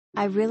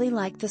I really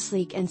like the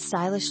sleek and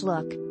stylish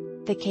look.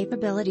 The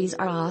capabilities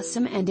are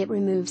awesome and it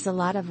removes a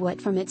lot of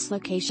wet from its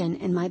location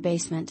in my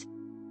basement.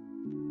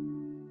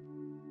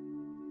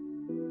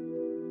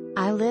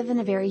 I live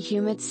in a very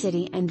humid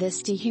city and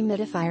this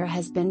dehumidifier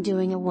has been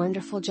doing a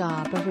wonderful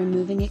job of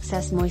removing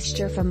excess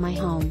moisture from my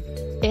home.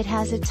 It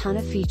has a ton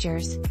of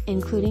features,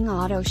 including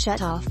auto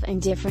shut-off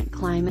and different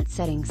climate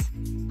settings.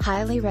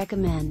 Highly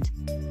recommend.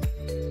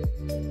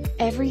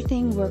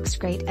 Everything works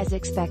great as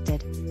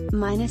expected.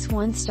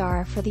 -1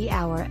 star for the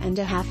hour and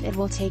a half it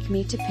will take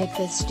me to pick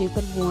this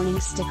stupid warning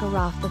sticker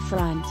off the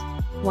front.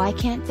 Why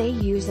can't they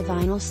use a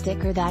vinyl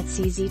sticker that's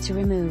easy to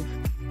remove?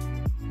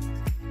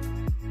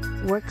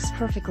 Works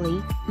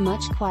perfectly,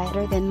 much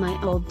quieter than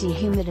my old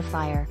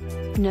dehumidifier.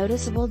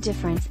 Noticeable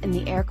difference in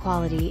the air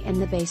quality in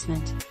the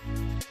basement.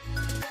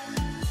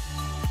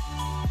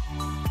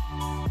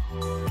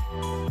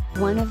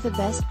 One of the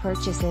best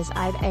purchases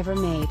I've ever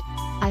made.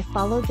 I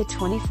followed the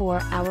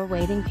 24-hour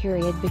waiting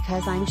period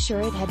because I'm sure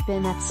it had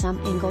been at some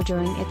angle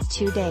during its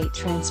 2-day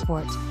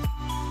transport.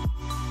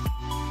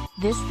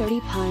 This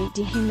 30-pint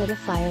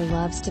dehumidifier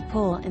loves to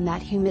pull in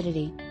that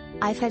humidity.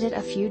 I've had it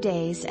a few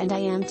days and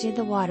I emptied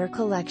the water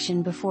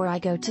collection before I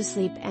go to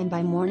sleep and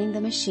by morning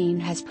the machine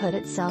has put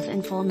itself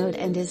in full mode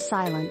and is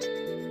silent.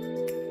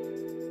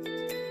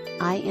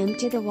 I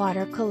empty the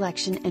water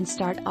collection and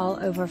start all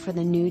over for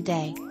the new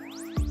day.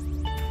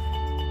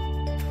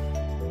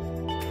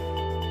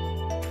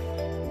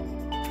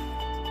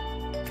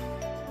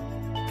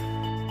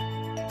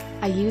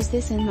 I use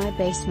this in my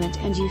basement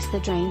and use the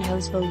drain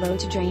hose below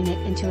to drain it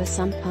into a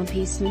sump pump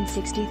Eastman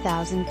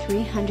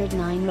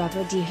 60309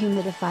 rubber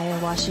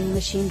dehumidifier washing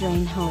machine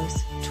drain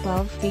hose,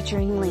 12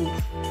 featuring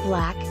length,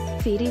 black,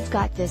 feet. I've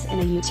got this in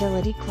a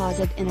utility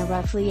closet in a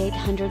roughly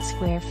 800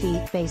 square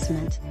feet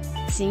basement.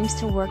 Seems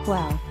to work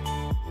well.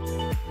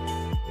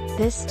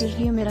 This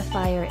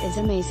dehumidifier is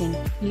amazing,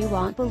 you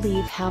won't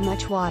believe how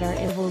much water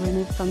it will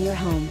remove from your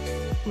home.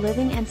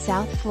 Living in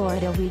South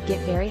Florida we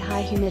get very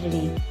high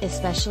humidity,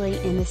 especially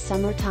in the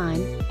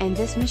summertime, and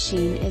this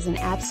machine is an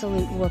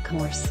absolute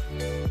workhorse.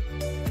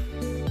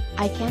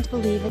 I can't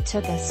believe it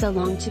took us so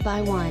long to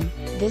buy one.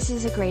 This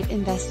is a great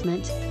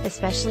investment,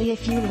 especially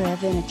if you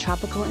live in a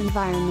tropical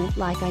environment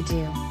like I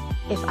do.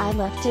 If I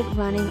left it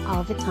running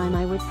all the time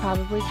I would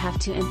probably have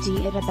to empty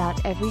it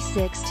about every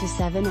 6 to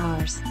 7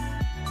 hours.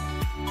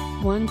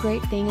 One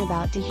great thing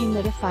about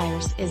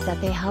dehumidifiers is that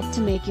they help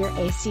to make your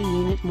AC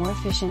unit more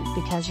efficient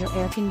because your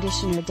air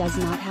conditioner does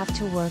not have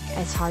to work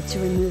as hard to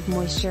remove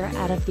moisture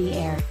out of the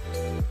air.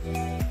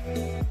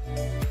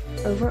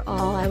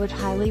 Overall I would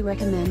highly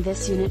recommend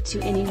this unit to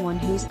anyone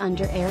whose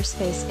under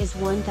airspace is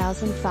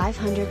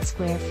 1,500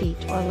 square feet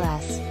or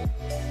less.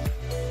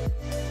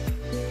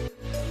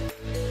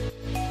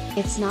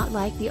 It's not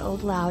like the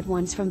old loud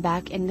ones from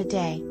back in the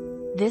day.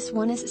 This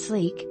one is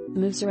sleek,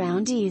 moves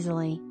around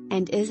easily,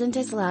 and isn't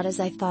as loud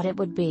as I thought it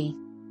would be.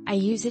 I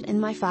use it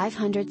in my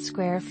 500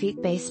 square feet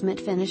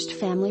basement finished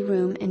family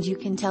room and you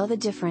can tell the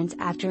difference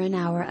after an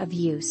hour of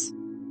use.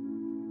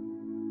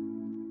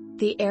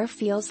 The air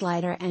feels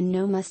lighter and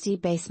no musty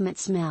basement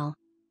smell.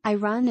 I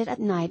run it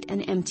at night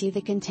and empty the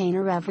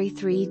container every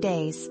 3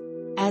 days.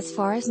 As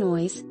far as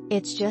noise,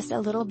 it's just a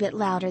little bit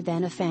louder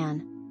than a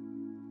fan.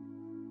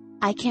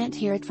 I can't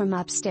hear it from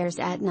upstairs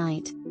at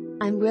night.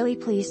 I'm really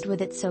pleased with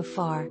it so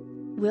far.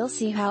 We'll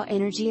see how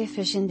energy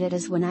efficient it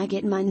is when I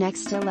get my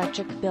next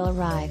electric bill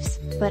arrives,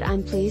 but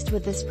I'm pleased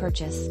with this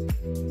purchase.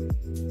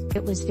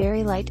 It was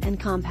very light and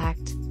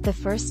compact. The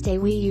first day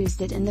we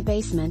used it in the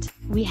basement,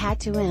 we had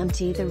to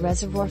empty the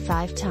reservoir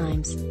 5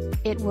 times.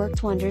 It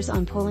worked wonders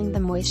on pulling the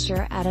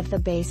moisture out of the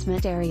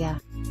basement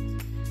area.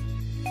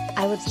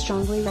 I would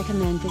strongly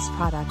recommend this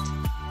product.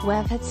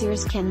 We've had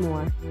Sears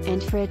Kenmore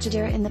and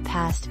Frigidaire in the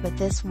past but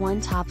this one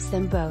tops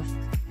them both.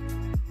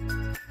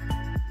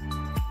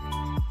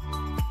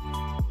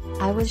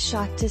 I was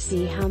shocked to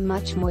see how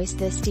much moist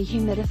this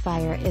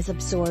dehumidifier is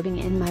absorbing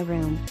in my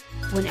room.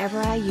 Whenever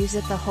I use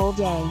it the whole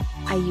day,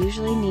 I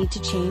usually need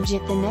to change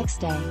it the next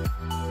day.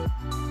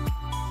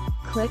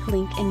 Click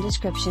link in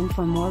description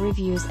for more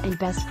reviews and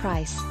best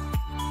price.